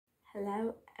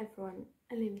Hello everyone,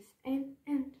 my name is Anne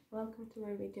and welcome to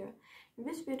my video. In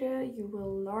this video you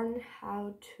will learn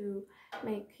how to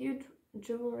make cute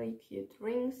jewelry, cute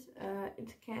rings.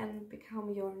 It can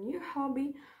become your new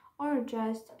hobby or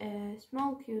just a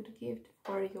small cute gift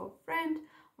for your friend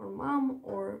or mom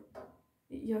or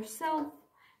yourself.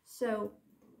 So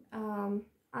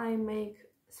I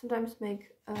sometimes make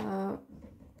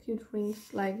cute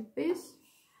rings like this.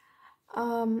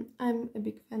 I'm a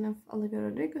big fan of Olivia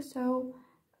Rodrigo, so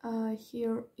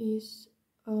here is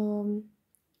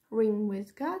ring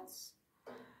with guts,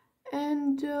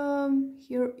 and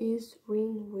here is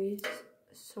ring with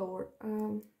sword.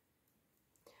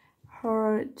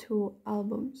 Her two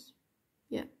albums,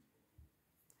 yeah.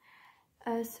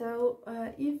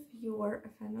 If you are a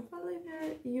fan of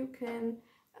Olivia, you can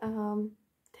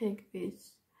take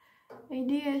these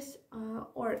ideas,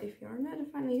 or if you're not a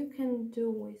fan, you can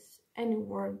do with any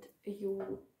word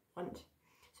you want.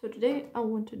 So today I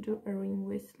want to do a ring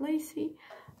with lacy.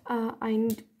 I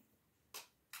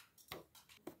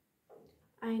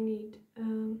need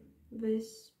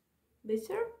this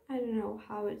visor, I don't know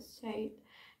how it's said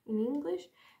in English,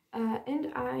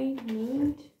 and I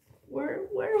need where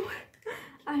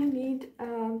I need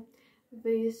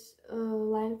this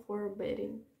line for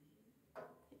bedding.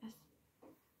 Yes.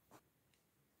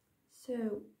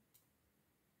 So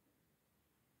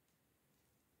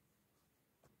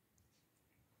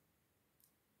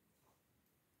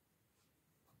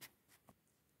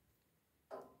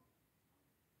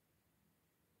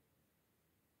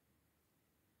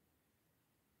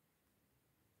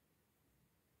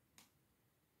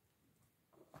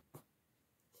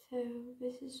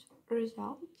this is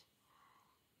result.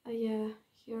 Yeah,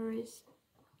 here is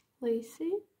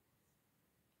lacy,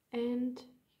 and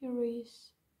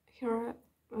here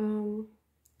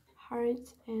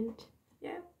hearts, and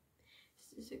yeah,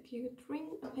 this is a cute ring.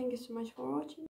 Thank you so much for watching.